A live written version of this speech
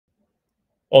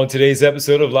On today's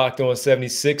episode of Locked On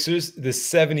 76ers, the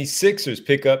 76ers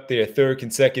pick up their third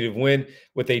consecutive win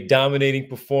with a dominating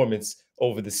performance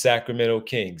over the Sacramento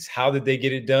Kings. How did they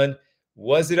get it done?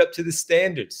 Was it up to the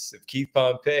standards of Keith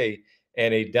Pompey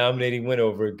and a dominating win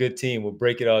over a good team? We'll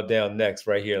break it all down next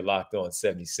right here at Locked On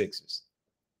 76ers.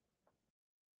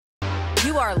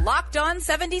 You are Locked On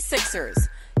 76ers,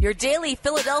 your daily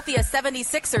Philadelphia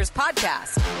 76ers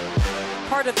podcast.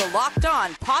 Part of the Locked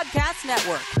On Podcast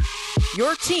Network.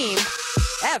 Your team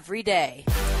every day.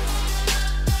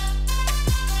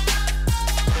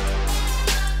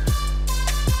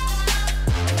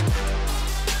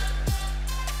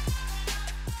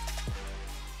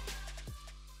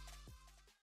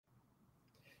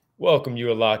 Welcome. You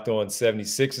are Locked On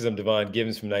 76ers. I'm Devon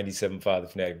Gibbons from 97.5 The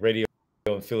Fanatic Radio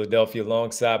in Philadelphia,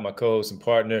 alongside my co-host and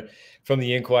partner from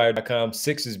the Inquirer.com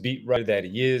Sixers beat writer that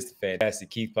he is, the fantastic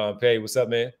Keith Pompey. What's up,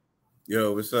 man?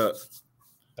 Yo, what's up?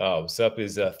 What's up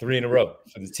is 3 in a row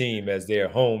for the team as they're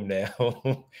home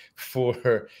now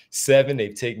for 7.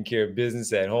 They've taken care of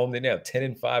business at home. They're now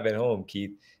 10-5 at home,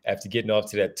 Keith, after getting off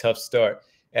to that tough start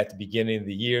at the beginning of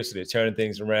the year. So they're turning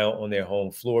things around on their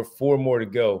home floor. 4 more to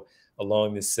go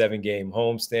along this 7-game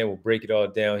homestand. We'll break it all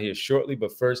down here shortly.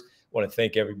 But first, I want to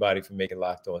thank everybody for making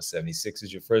Locked On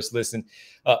 76ers your first listen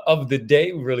of the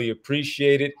day. We really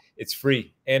appreciate it. It's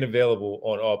free and available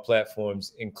on all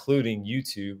platforms, including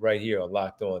YouTube, right here on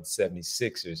Locked On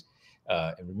 76ers.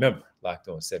 And remember, Locked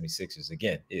On 76ers,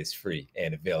 again, is free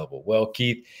and available. Well,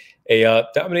 Keith, a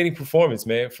dominating performance,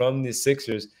 man, from the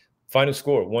Sixers. Final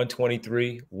score,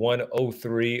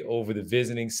 123-103 over the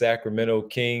visiting Sacramento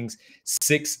Kings.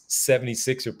 6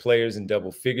 76er players in double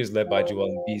figures, led by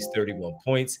Joel Embiid's 31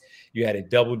 points. You had a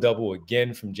double-double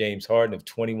again from James Harden of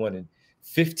 21 and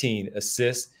 15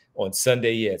 assists. On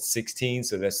Sunday, he had 16,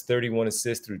 so that's 31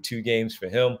 assists through 2 games for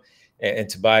him. And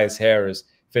Tobias Harris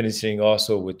finishing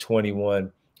also with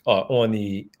 21 on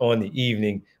the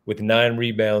evening with 9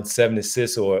 rebounds, 7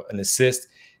 assists, or an assist.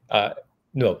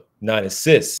 9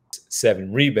 assists,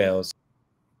 7 rebounds.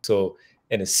 So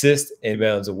an assist and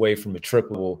rebounds away from a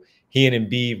triple. He and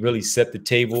Embiid really set the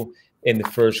table in the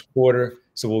first quarter.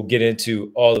 So we'll get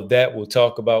into all of that. We'll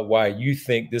talk about why you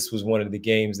think this was one of the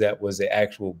games that was an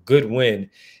actual good win.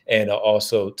 And I'll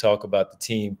also talk about the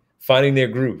team finding their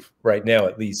groove right now,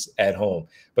 at least at home.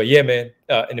 But yeah, man,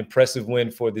 an impressive win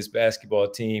for this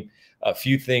basketball team. A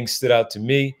few things stood out to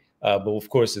me. But of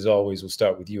course, as always, we'll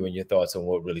start with you and your thoughts on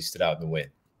what really stood out in the win.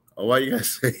 Oh, why you gotta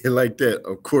say it like that?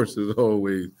 Of course, as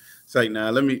always. It's like, nah,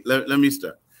 let me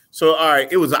start. So, all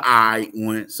right, it was an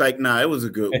win. It's like, nah, it was a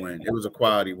good win. It was a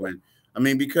quality win. I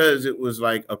mean, because it was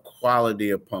like a quality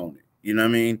opponent. You know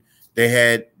what I mean? They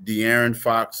had De'Aaron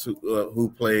Fox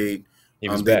who played. He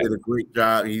was they back. did a great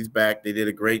job. He's back. They did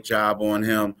a great job on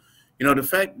him. You know, the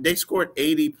fact they scored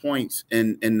 80 points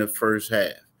in the first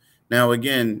half. Now,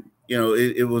 again, you know,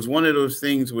 it was one of those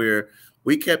things where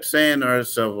we kept saying to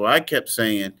ourselves, well, I kept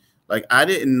saying, like, I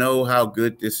didn't know how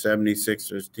good this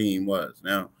 76ers team was.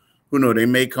 Now, who knows? They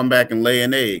may come back and lay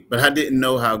an egg, but I didn't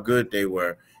know how good they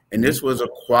were. And this was a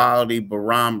quality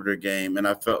barometer game, and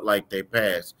I felt like they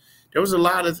passed. There was a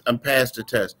lot of passed the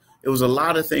test. It was a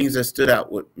lot of things that stood out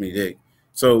with me, Dick.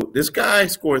 So this guy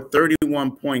scored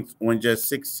 31 points on just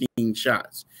 16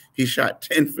 shots. He shot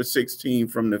 10 for 16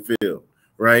 from the field,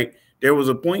 right? There was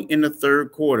a point in the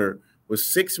third quarter with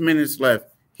 6 minutes left.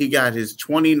 He got his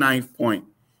 29th point.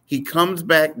 He comes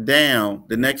back down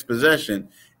the next possession,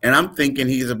 and I'm thinking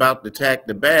he's about to attack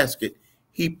the basket.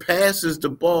 He passes the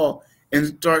ball and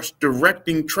starts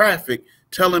directing traffic,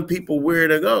 telling people where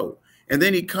to go. And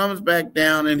then he comes back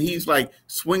down, and he's like,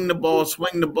 swing the ball,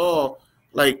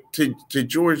 like to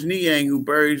George Niang, who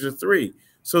buries a 3.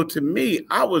 So to me,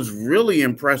 I was really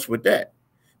impressed with that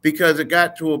because it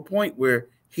got to a point where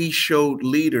he showed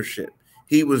leadership.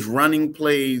 He was running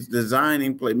plays,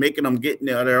 designing plays, making them get in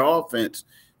their offense.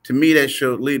 To me, that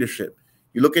showed leadership.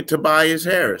 You look at Tobias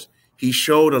Harris. He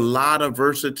showed a lot of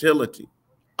versatility,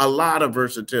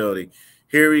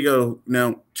 Here we go.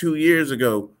 Now, 2 years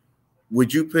ago,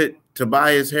 would you put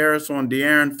Tobias Harris on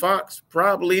De'Aaron Fox?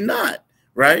 Probably not,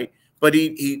 right? But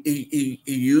he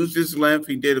used his length.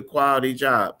 He did a quality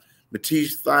job.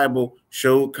 Matisse Thybulle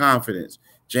showed confidence.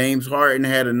 James Harden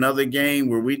had another game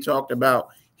where we talked about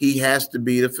he has to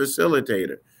be the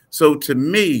facilitator. So to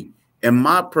me, in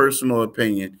my personal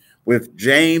opinion, with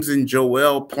James and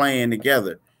Joel playing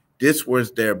together, this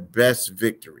was their best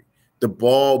victory. The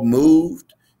ball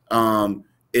moved.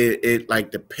 It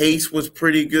like the pace was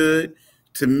pretty good.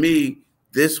 To me,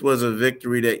 this was a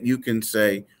victory that you can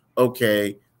say,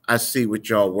 okay, I see what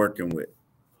y'all working with.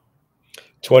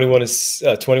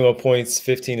 21 points,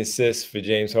 15 assists for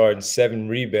James Harden, 7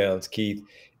 rebounds, Keith,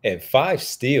 and 5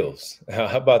 steals.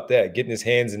 How about that? Getting his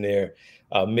hands in there,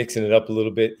 mixing it up a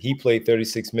little bit. He played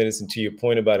 36 minutes, and to your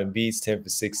point about Embiid's 10 for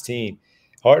 16,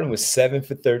 Harden was 7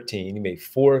 for 13. He made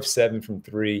 4 of 7 from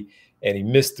 3, and he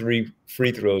missed 3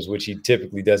 free throws, which he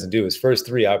typically doesn't do. His first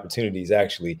 3 opportunities,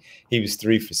 actually, he was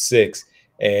 3 for 6.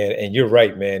 And you're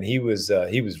right, man. He was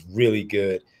really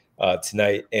good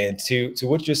tonight. And to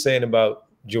what you're saying about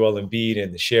Joel Embiid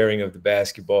and the sharing of the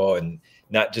basketball and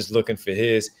not just looking for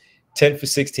his, 10 for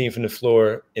 16 from the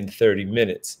floor in 30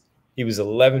 minutes. He was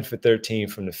 11 for 13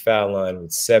 from the foul line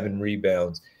with 7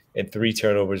 rebounds and 3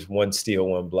 turnovers, 1 steal,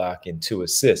 1 block, and 2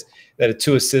 assists. Now, the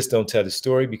 2 assists don't tell the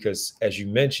story because, as you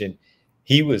mentioned,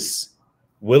 he was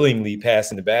willingly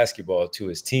passing the basketball to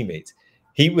his teammates.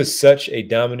 He was such a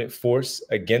dominant force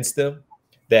against them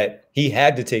that he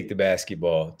had to take the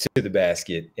basketball to the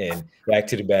basket and back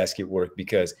to the basket work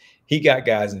because he got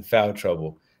guys in foul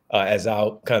trouble. As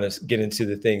I'll kind of get into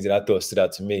the things that I thought stood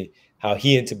out to me, how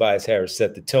he and Tobias Harris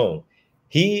set the tone.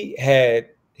 He had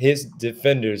his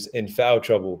defenders in foul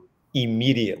trouble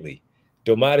immediately.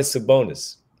 Domantas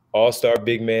Sabonis, all-star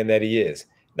big man that he is,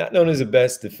 not known as the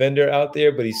best defender out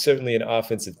there, but he's certainly an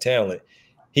offensive talent.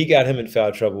 He got him in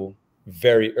foul trouble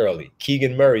very early.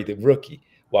 Keegan Murray, the rookie,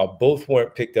 while both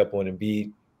weren't picked up on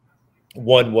Embiid,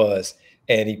 one was,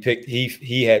 and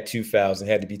he had 2 fouls and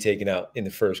had to be taken out in the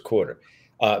first quarter.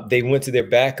 They went to their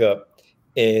backup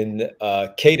in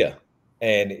Keita,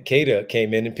 and Keita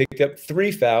came in and picked up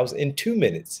 3 fouls in 2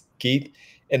 minutes, Keith.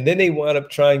 And then they wound up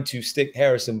trying to stick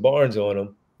Harrison Barnes on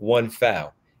him, 1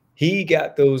 foul. He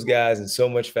got those guys in so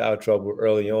much foul trouble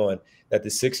early on that the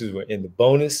Sixers were in the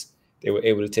bonus. They were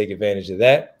able to take advantage of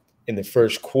that. In the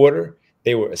first quarter,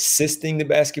 they were assisting the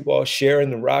basketball, sharing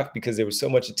the rock because there was so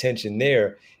much attention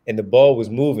there and the ball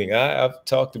was moving. I've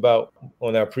talked about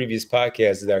on our previous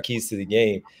podcast that our keys to the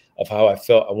game of how I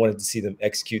felt I wanted to see them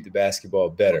execute the basketball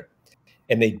better.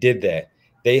 And they did that.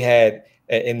 They had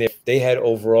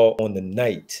overall on the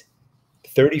night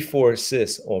 34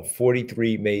 assists on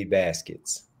 43 made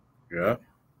baskets. Yeah.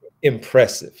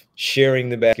 Impressive. Sharing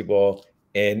the basketball.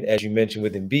 And as you mentioned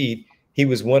with Embiid, he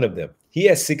was one of them. He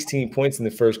had 16 points in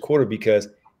the first quarter because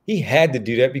he had to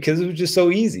do that because it was just so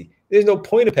easy. There's no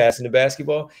point of passing the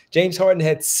basketball. James Harden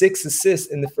had 6 assists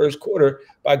in the first quarter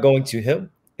by going to him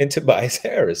and Tobias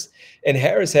Harris. And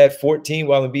Harris had 14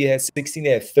 while Embiid had 16.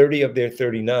 They had 30 of their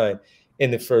 39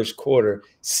 in the first quarter,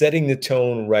 setting the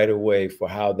tone right away for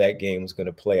how that game was going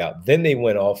to play out. Then they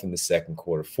went off in the second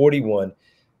quarter, 41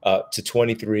 to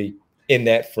 23 in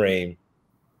that frame,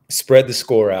 spread the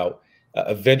score out.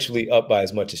 Eventually up by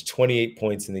as much as 28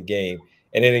 points in the game,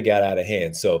 and then it got out of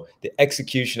hand. So the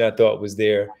execution I thought was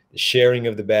there, the sharing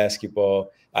of the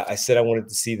basketball. I said I wanted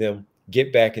to see them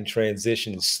get back in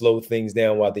transition and slow things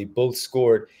down while they both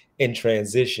scored in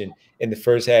transition. In the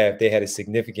first half, they had a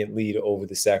significant lead over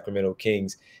the Sacramento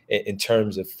Kings in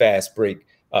terms of fast break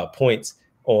points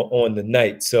on the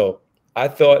night. So I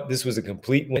thought this was a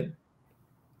complete win.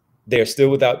 They're still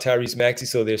without Tyrese Maxey,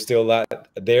 so there's still a lot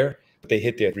there. They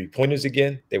hit their 3-pointers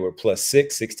again. They were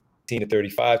 +6, 16 to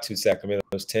 35 to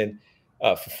Sacramento's 10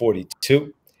 for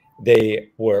 42. They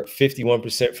were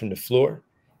 51% from the floor.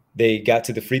 They got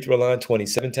to the free throw line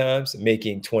 27 times,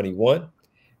 making 21.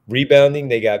 Rebounding,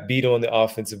 they got beat on the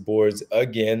offensive boards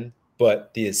again,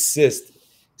 but the assist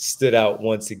stood out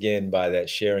once again by that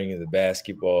sharing of the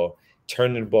basketball,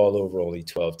 turning the ball over only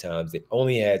 12 times. They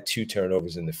only had 2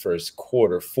 turnovers in the first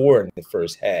quarter, 4 in the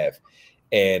first half.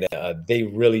 And they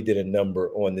really did a number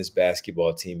on this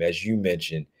basketball team, as you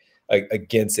mentioned,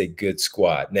 against a good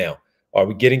squad. Now, are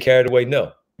we getting carried away?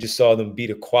 No. We just saw them beat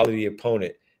a quality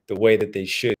opponent the way that they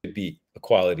should beat a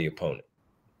quality opponent.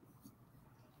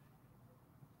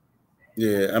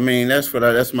 Yeah, I mean, that's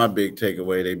my big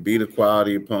takeaway. They beat a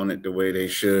quality opponent the way they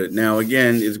should. Now,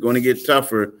 again, it's going to get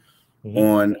tougher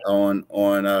on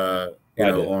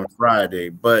Friday,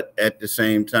 but at the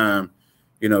same time,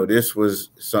 this was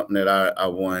something that I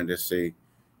wanted to see.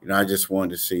 I just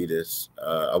wanted to see this.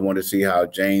 I wanted to see how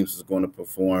James was going to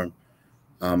perform.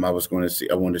 I wanted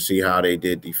to see how they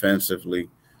did defensively.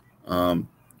 And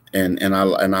I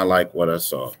like what I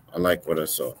saw.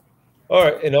 All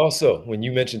right. And also, when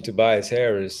you mentioned Tobias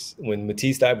Harris, when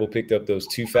Matisse Thybulle picked up those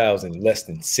 2 fouls in less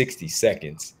than 60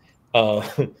 seconds,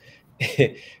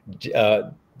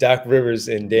 Doc Rivers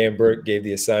and Dan Burke gave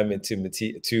the assignment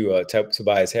to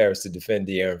Tobias Harris to defend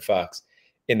De'Aaron Fox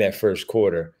in that first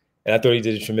quarter. And I thought he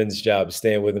did a tremendous job of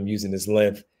staying with him, using his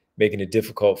length, making it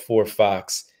difficult for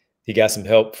Fox. He got some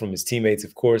help from his teammates,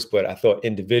 of course, but I thought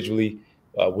individually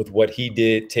with what he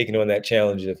did, taking on that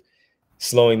challenge of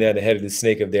slowing down the head of the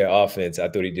snake of their offense. I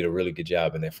thought he did a really good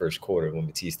job in that first quarter when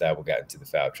Matisse Thybulle got into the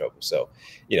foul trouble. So,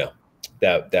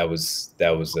 that was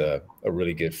a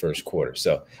really good first quarter.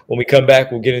 So when we come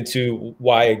back, we'll get into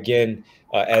why, again,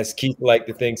 as Keith liked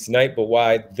the things tonight, but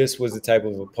why this was the type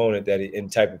of opponent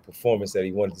and type of performance that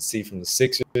he wanted to see from the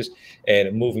Sixers.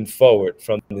 And moving forward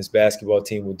from this basketball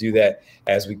team, we'll do that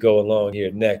as we go along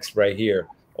here next, right here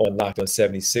on Locked On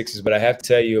 76ers. But I have to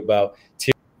tell you about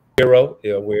Tiro.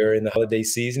 We're in the holiday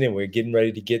season and we're getting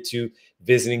ready to get to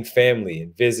visiting family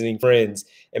and visiting friends.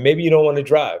 And maybe you don't want to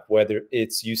drive, whether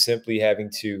it's you simply having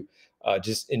to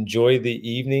just enjoy the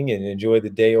evening and enjoy the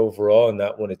day overall and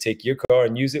not want to take your car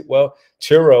and use it. Well,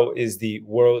 Turo is the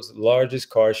world's largest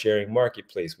car sharing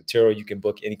marketplace. With Turo, you can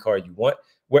book any car you want,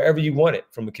 wherever you want it,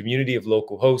 from a community of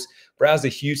local hosts. Browse a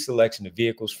huge selection of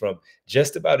vehicles from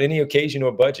just about any occasion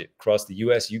or budget across the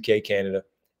US, UK, Canada,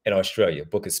 and Australia.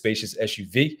 Book a spacious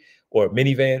SUV or a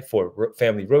minivan for a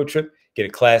family road trip. Get a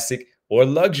classic or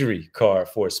luxury car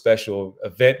for a special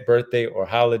event, birthday, or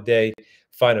holiday.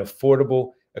 Find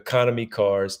affordable economy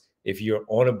cars if you're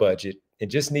on a budget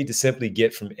and just need to simply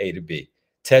get from A to B.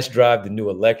 Test drive the new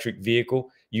electric vehicle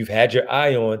you've had your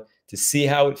eye on to see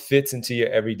how it fits into your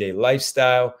everyday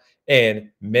lifestyle. And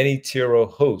many Turo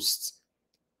hosts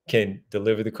can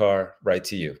deliver the car right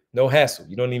to you. No hassle.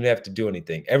 You don't even have to do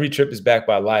anything. Every trip is backed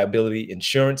by liability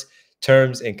insurance.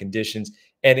 Terms and conditions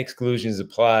and exclusions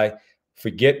apply.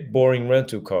 Forget boring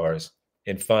rental cars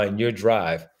and find your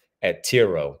drive at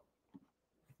Tiro.com.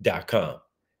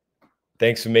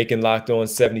 Thanks for making Locked On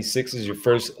 76ers your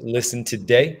first listen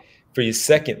today. For your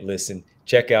second listen,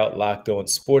 check out Locked On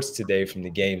Sports Today. From the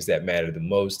games that matter the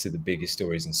most to the biggest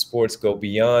stories in sports, go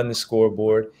beyond the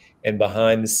scoreboard and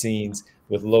behind the scenes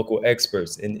with local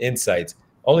experts and insights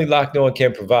only Locked On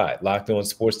can provide. Locked On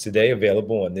Sports Today,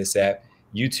 available on this app,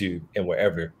 YouTube, and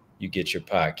wherever you get your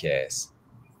podcasts.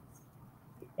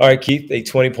 All right, Keith, a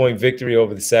 20-point victory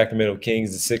over the Sacramento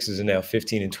Kings. The Sixers are now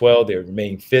 15-12. They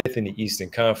remain fifth in the Eastern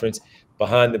Conference,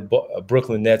 behind the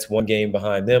Brooklyn Nets, one game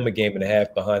behind them, a game and a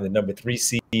half behind the number 3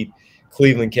 seed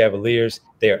Cleveland Cavaliers.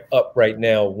 They are up right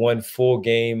now, one full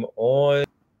game on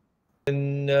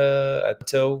a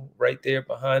toe right there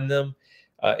behind them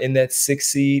in that 6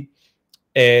 seed.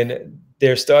 And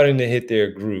they're starting to hit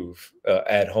their groove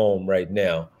at home right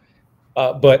now.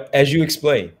 But as you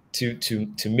explained to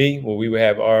me, when we would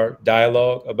have our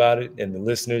dialogue about it, and the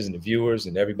listeners and the viewers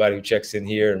and everybody who checks in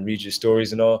here and reads your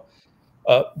stories and all,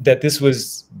 that this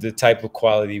was the type of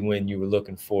quality win you were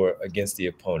looking for against the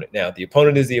opponent. Now, the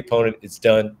opponent is the opponent. It's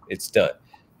done. It's done.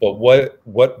 But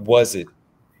what was it?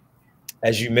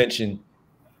 As you mentioned,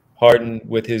 Harden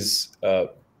with his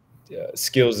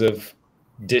skills of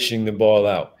dishing the ball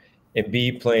out,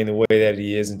 Embiid playing the way that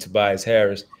he is, and Tobias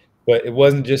Harris. But it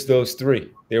wasn't just those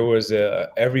three. There was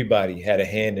everybody had a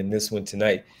hand in this one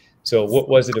tonight. So what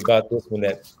was it about this one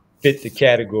that fit the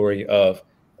category of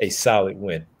a solid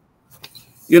win?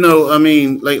 I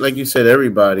mean, like you said,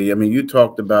 everybody. I mean, you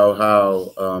talked about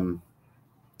how.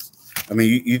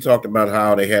 You talked about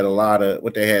how they had a lot of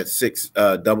what they had 6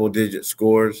 double-digit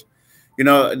scores.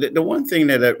 The one thing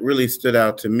that really stood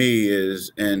out to me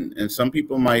is, and some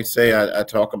people might say I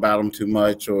talk about them too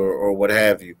much or what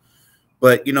have you.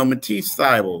 But, Matisse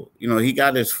Thybulle, he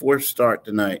got his 4th start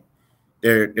tonight.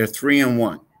 They're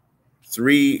 3-1,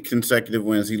 3 consecutive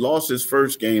wins. He lost his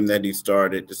first game that he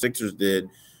started. The Sixers did,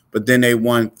 but then they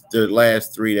won the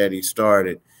last 3 that he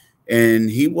started. And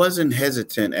he wasn't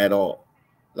hesitant at all.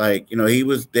 Like, he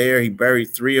was there. He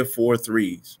buried 3 or 4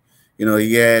 threes.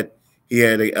 He had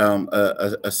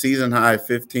a season high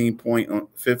 15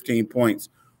 points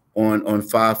on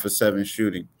 5 for 7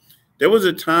 shooting. There was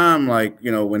a time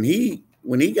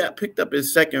when he got picked up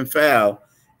his second foul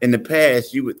in the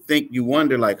past, you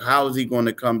wonder, like, how is he going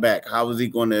to come back? How is he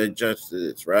going to adjust to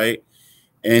this, right?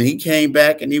 And he came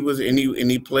back and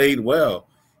he played well.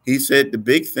 He said the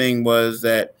big thing was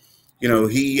that,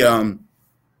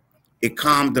 it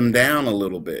calmed him down a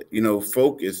little bit,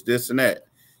 focus, this and that.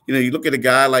 You look at a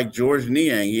guy like George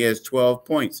Niang, he has 12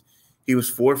 points. He was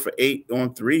 4 for 8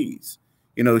 on threes.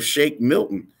 Shake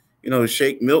Milton.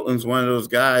 Shake Milton's one of those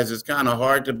guys. It's kind of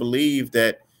hard to believe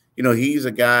that, he's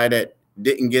a guy that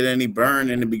didn't get any burn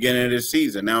in the beginning of the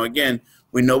season. Now, again,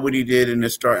 we know what he did in the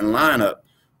starting lineup,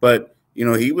 but,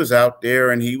 he was out there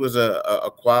and he was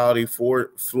a quality floor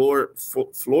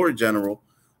general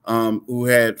who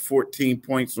had 14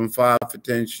 points on 5 for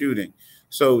 10 shooting.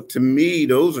 So, to me,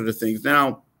 those are the things.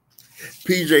 Now,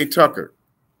 P.J. Tucker,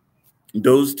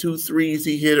 those 2 threes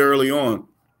he hit early on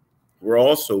were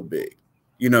also big.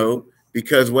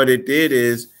 Because what it did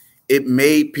is it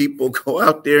made people go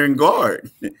out there and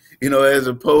guard, as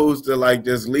opposed to like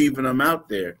just leaving them out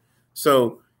there.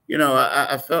 So,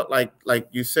 I felt like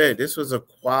you said, this was a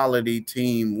quality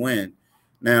team win.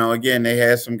 Now, again, they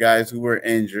had some guys who were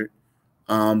injured,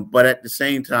 but at the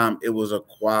same time, it was a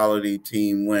quality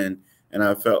team win. And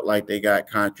I felt like they got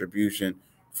contribution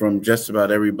from just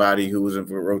about everybody who was in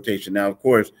for rotation. Now, of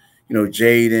course,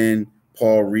 Jaden,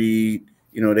 Paul Reed,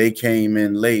 they came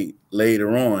in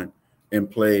later on and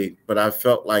played. But I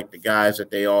felt like the guys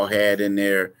that they all had in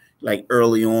there, like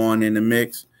early on in the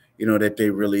mix, that they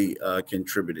really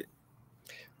contributed.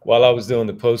 While I was doing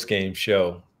the post-game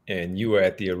show and you were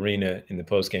at the arena in the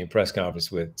post-game press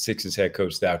conference with Sixers head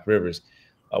coach Doc Rivers,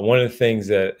 one of the things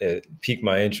that piqued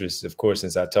my interest, of course,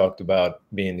 since I talked about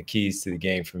being the keys to the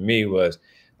game for me, was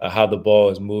how the ball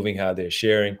is moving, how they're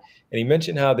sharing. And he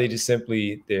mentioned how they just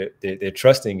simply, they're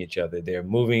trusting each other. They're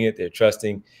moving it, they're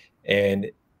trusting.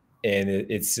 And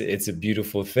it's a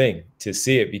beautiful thing to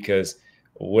see it, because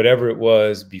whatever it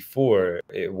was before,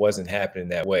 it wasn't happening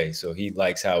that way. So he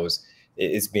likes how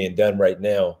it's being done right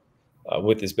now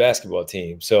with this basketball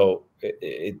team. So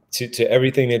to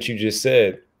everything that you just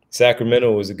said,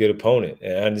 Sacramento was a good opponent.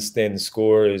 And I understand the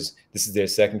score this is their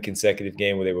second consecutive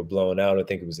game where they were blown out. I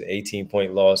think it was an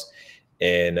 18-point loss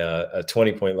and a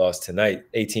 20-point loss tonight,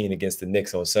 18 against the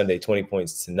Knicks on Sunday, 20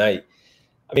 points tonight.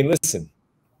 I mean, listen,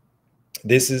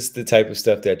 this is the type of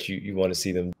stuff that you want to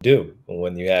see them do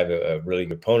when you have a really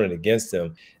good opponent against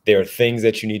them. There are things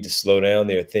that you need to slow down.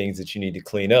 There are things that you need to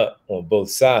clean up on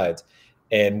both sides.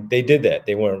 And they did that.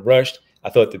 They weren't rushed. I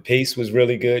thought the pace was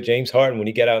really good. James Harden, when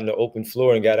he got out on the open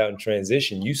floor and got out in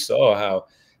transition, you saw how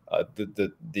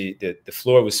the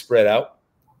floor was spread out,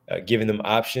 giving them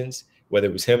options, whether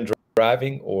it was him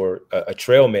driving or a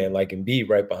trail man like Embiid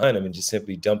right behind him and just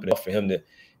simply dumping it off for him to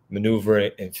maneuver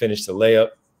and finish the layup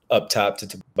up top to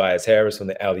Tobias Harris on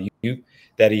the alley-oop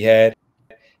that he had.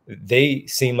 They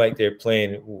seem like they're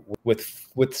playing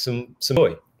with some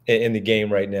joy in the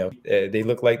game right now. They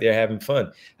look like they're having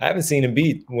fun. I haven't seen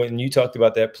Embiid, when you talked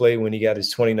about that play when he got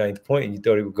his 29th point and you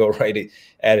thought he would go right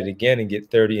at it again and get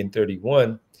 30 and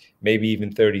 31, maybe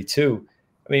even 32.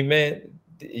 I mean, man,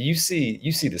 you see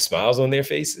the smiles on their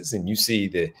faces, and you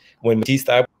see when Matisse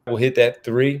Thybulle hit that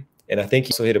three, and I think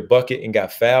he also hit a bucket and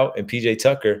got fouled, and PJ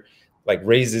Tucker like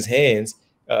raised his hands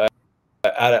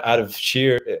out of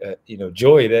sheer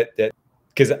joy that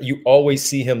because you always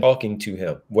see him talking to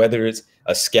him, whether it's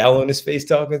a scowl on his face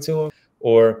talking to him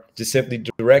or just simply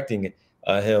directing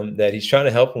him that he's trying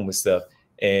to help him with stuff.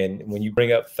 And when you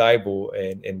bring up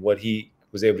Thybulle and what he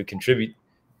was able to contribute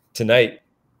tonight,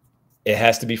 it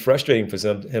has to be frustrating for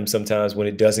him sometimes when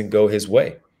it doesn't go his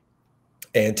way.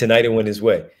 And tonight it went his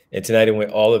way. And tonight it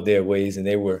went all of their ways, and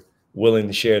they were willing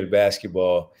to share the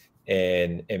basketball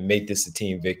and make this a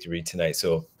team victory tonight.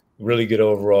 So really good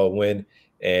overall win.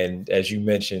 And as you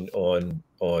mentioned on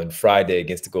Friday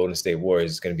against the Golden State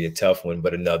Warriors, it's going to be a tough one,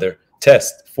 but another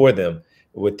test for them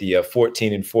with the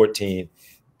 14-14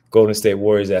 Golden State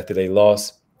Warriors after they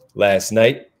lost last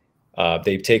night.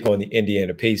 They take on the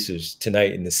Indiana Pacers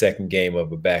tonight in the second game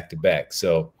of a back-to-back.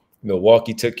 So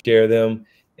Milwaukee took care of them,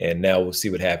 and now we'll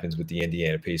see what happens with the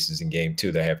Indiana Pacers in game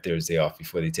 2. They have Thursday off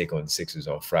before they take on the Sixers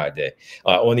on Friday.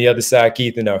 On the other side,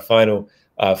 Keith, in our final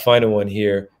one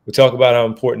here, we'll talk about how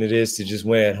important it is to just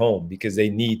win at home, because they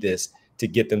need this to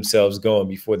get themselves going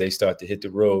before they start to hit the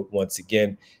road once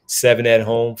again. 7 at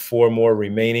home, 4 more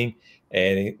remaining.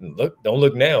 And don't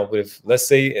look now, but if, let's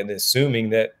say, and assuming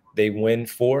that they win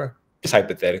 4, just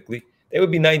hypothetically, they would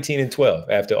be 19-12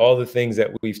 after all the things that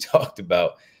we've talked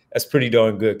about. That's pretty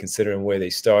darn good considering where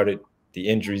they started, the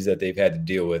injuries that they've had to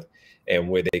deal with, and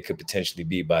where they could potentially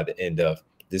be by the end of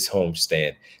this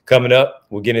homestand. Coming up,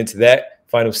 we'll get into that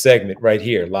final segment right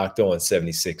here, Locked On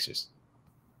 76ers.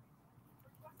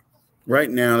 Right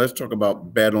now, let's talk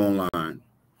about BetOnline.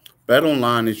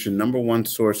 BetOnline is your #1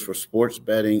 source for sports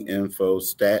betting info,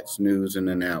 stats, news, and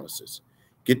analysis.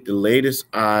 Get the latest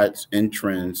odds and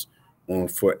trends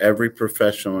for every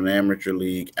professional and amateur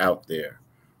league out there.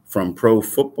 From pro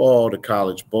football to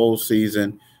college bowl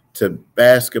season to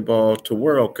basketball to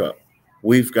World Cup,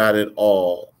 we've got it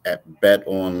all at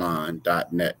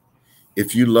betonline.net.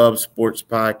 If you love sports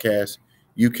podcasts,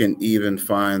 you can even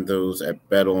find those at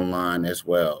BetOnline as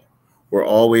well. We're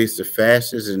always the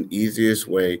fastest and easiest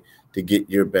way to get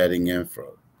your betting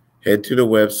info. Head to the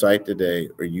website today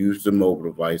or use the mobile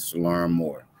device to learn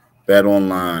more.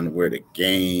 BetOnline, where the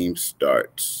game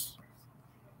starts.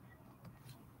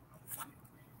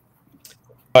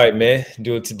 All right, man.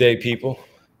 Do it today, people.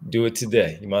 Do it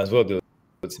today. You might as well do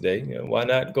it today. Why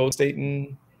not Golden State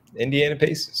and Indiana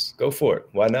Pacers? Go for it.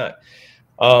 Why not?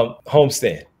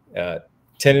 Homestand.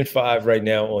 10-5 right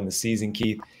now on the season,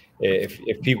 Keith.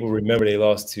 If people remember, they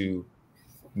lost to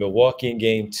Milwaukee in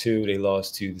game 2. They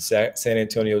lost to the San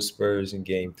Antonio Spurs in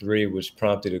game 3, which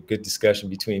prompted a good discussion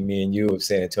between me and you if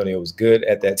San Antonio was good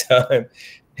at that time.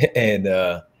 And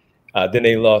then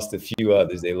they lost a few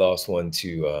others. They lost one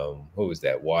to, who was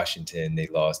that? Washington. They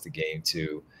lost the game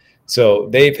 2. So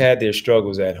they've had their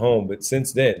struggles at home. But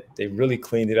since then, they really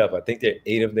cleaned it up. I think they're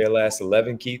 8 of their last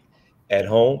 11, Keith, at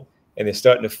home. And they're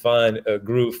starting to find a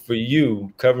groove for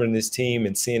you covering this team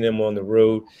and seeing them on the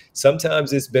road.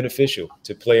 Sometimes it's beneficial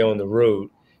to play on the road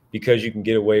because you can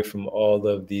get away from all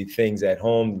of the things at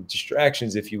home,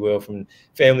 distractions, if you will, from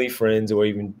family, friends, or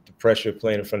even the pressure of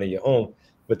playing in front of your home.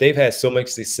 But they've had so much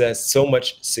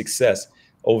success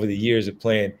over the years of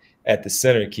playing at the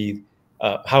center, Keith.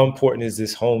 How important is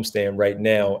this homestand right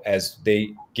now as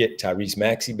they get Tyrese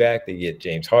Maxey back, they get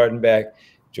James Harden back,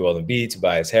 Joel Embiid,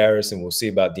 Tobias Harris, and we'll see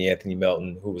about DeAnthony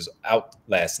Melton, who was out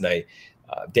last night.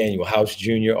 Daniel House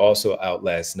Jr. also out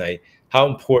last night. How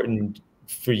important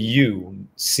for you,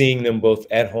 seeing them both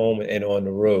at home and on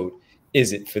the road,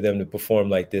 is it for them to perform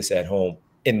like this at home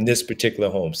in this particular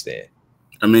homestand?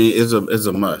 I mean, it's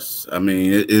a must. I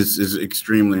mean, it is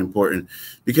extremely important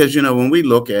because, you know, when we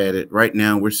look at it right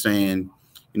now, we're saying,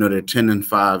 you know, they're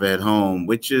 10-5 at home,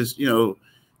 which is, you know,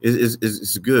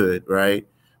 is good, right?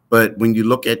 But when you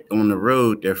look at on the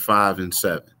road, they're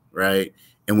 5-7, right?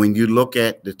 And when you look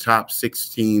at the top 6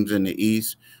 teams in the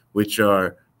East, which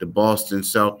are the Boston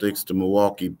Celtics, the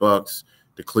Milwaukee Bucks,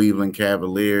 the Cleveland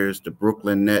Cavaliers, the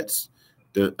Brooklyn Nets,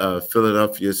 the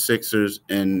Philadelphia Sixers,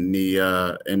 and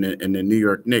the New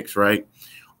York Knicks, right?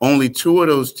 Only 2 of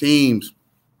those teams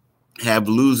have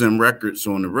losing records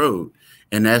on the road,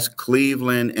 and that's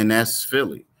Cleveland and that's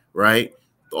Philly, right?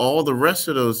 All the rest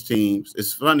of those teams,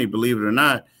 it's funny, believe it or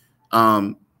not,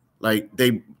 like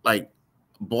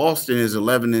Boston is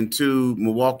 11-2,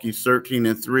 Milwaukee's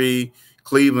 13-3,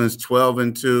 Cleveland's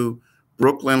 12-2,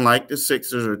 Brooklyn, like the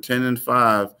Sixers, are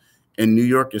 10-5, and New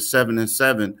York is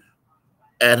 7-7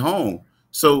 at home.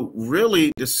 So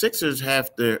really, the Sixers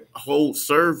have to hold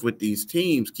serve with these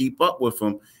teams, keep up with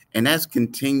them, and that's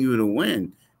continue to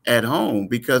win at home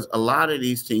because a lot of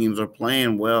these teams are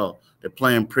playing well. They're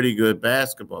playing pretty good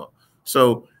basketball.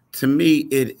 So to me,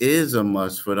 it is a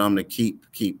must for them to keep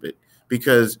it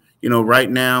because, you know, right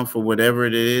now, for whatever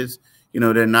it is, you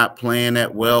know, they're not playing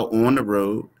that well on the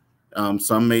road.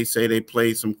 Some may say they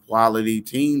play some quality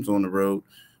teams on the road,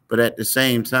 but at the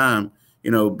same time, you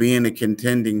know, being a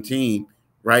contending team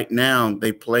right now,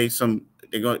 they play some.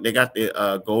 They got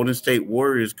the Golden State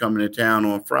Warriors coming to town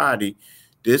on Friday.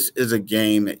 This is a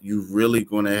game that you're really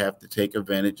going to have to take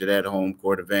advantage of that home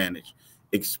court advantage,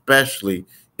 especially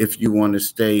if you want to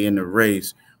stay in the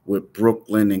race with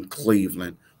Brooklyn and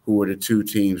Cleveland, who are the 2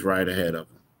 teams right ahead of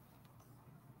them.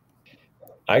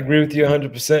 I agree with you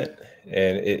 100%.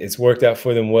 And it's worked out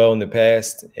for them well in the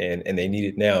past, and they need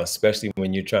it now, especially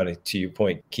when you're trying to your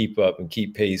point, keep up and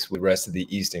keep pace with the rest of the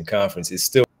Eastern Conference. It's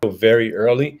still very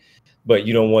early, but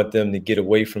you don't want them to get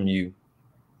away from you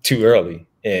too early,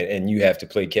 and you have to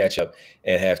play catch up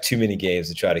and have too many games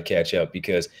to try to catch up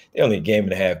because they're only a game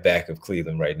and a half back of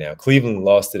Cleveland right now. Cleveland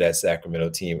lost to that Sacramento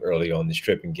team early on this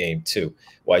trip in game 2,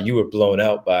 while you were blown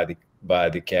out by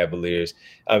the Cavaliers.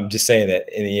 I'm just saying that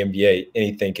in the NBA,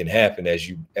 anything can happen, as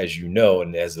you know,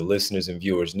 and as the listeners and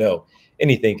viewers know,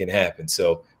 anything can happen.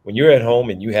 So when you're at home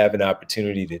and you have an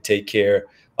opportunity to take care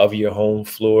of your home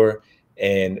floor,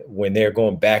 and when they're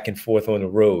going back and forth on the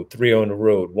road, 3 on the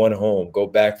road, 1 home, go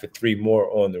back for 3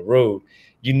 more on the road,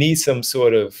 you need some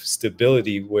sort of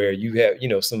stability where you have, you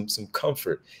know, some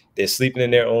comfort. They're sleeping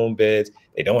in their own beds.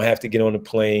 They don't have to get on a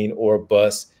plane or a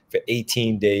bus for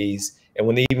 18 days.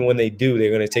 And even when they do, they're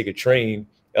going to take a train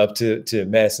up to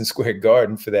Madison Square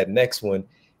Garden for that next one.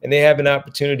 And they have an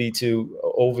opportunity to,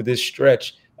 over this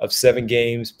stretch of 7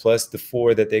 games plus the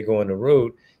 4 that they go on the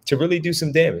road, to really do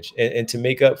some damage and to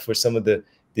make up for some of the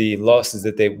losses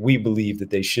that we believe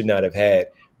that they should not have had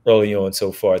early on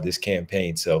so far this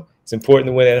campaign. So it's important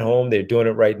to win at home. They're doing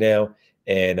it right now.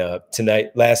 And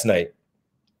last night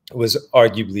was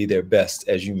arguably their best,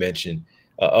 as you mentioned,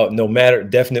 no matter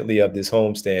definitely of this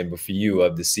homestand, but for you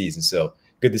of the season. So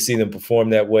good to see them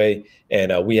perform that way.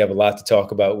 And we have a lot to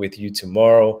talk about with you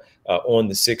tomorrow on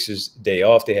the Sixers day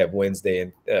off. They have Wednesday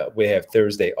and we have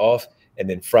Thursday off. And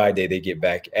then Friday, they get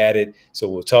back at it. So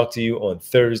we'll talk to you on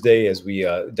Thursday as we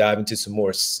dive into some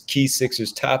more key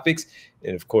Sixers topics.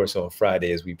 And, of course, on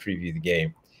Friday as we preview the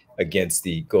game against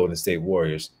the Golden State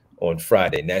Warriors on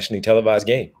Friday. Nationally televised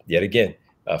game, yet again,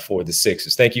 for the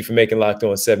Sixers. Thank you for making Locked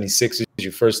On 76ers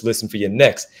your first listen. For your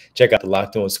next, check out the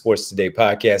Locked On Sports Today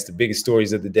podcast, the biggest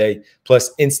stories of the day,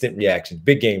 plus instant reactions,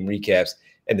 big game recaps,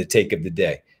 and the take of the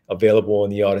day. Available on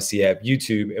the Odyssey app,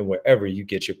 YouTube, and wherever you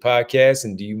get your podcasts.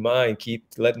 And do you mind keep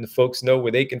letting the folks know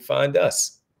where they can find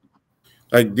us?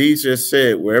 Like Dee just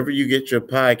said, wherever you get your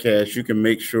podcast, you can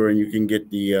make sure and you can get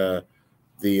the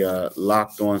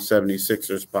Locked On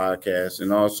 76ers podcast.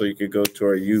 And also you could go to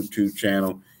our YouTube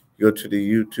channel. Go to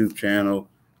the YouTube channel,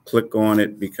 click on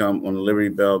it, become on the Liberty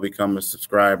Bell, become a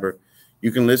subscriber.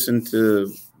 You can listen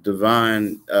to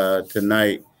Devon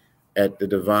tonight at the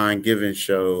Devon Giving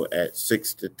Show at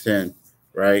 6 to 10,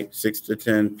 right? 6 to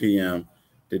 10 p.m.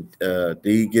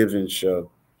 The Giving Show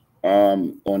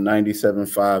on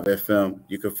 97.5 FM.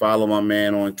 You can follow my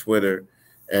man on Twitter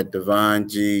at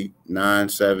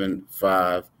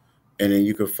DevonG975. And then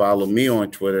you can follow me on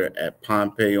Twitter at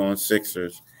Pompey on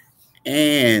Sixers.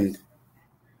 And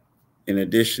in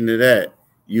addition to that,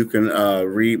 you can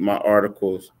read my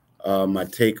articles, my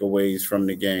takeaways from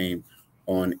the game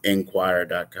on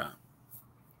Enquirer.com.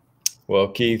 Well,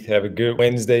 Keith, have a good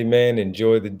Wednesday, man.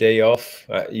 Enjoy the day off,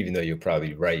 even though you're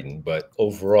probably writing. But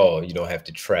overall, you don't have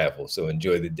to travel. So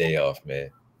enjoy the day off, man.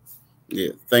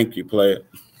 Yeah, thank you, player.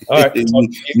 All right. Talk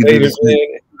to you later,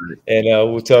 man. And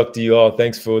we'll talk to you all.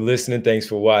 Thanks for listening. Thanks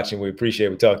for watching. We appreciate it.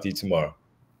 We'll talk to you tomorrow.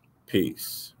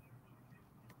 Peace.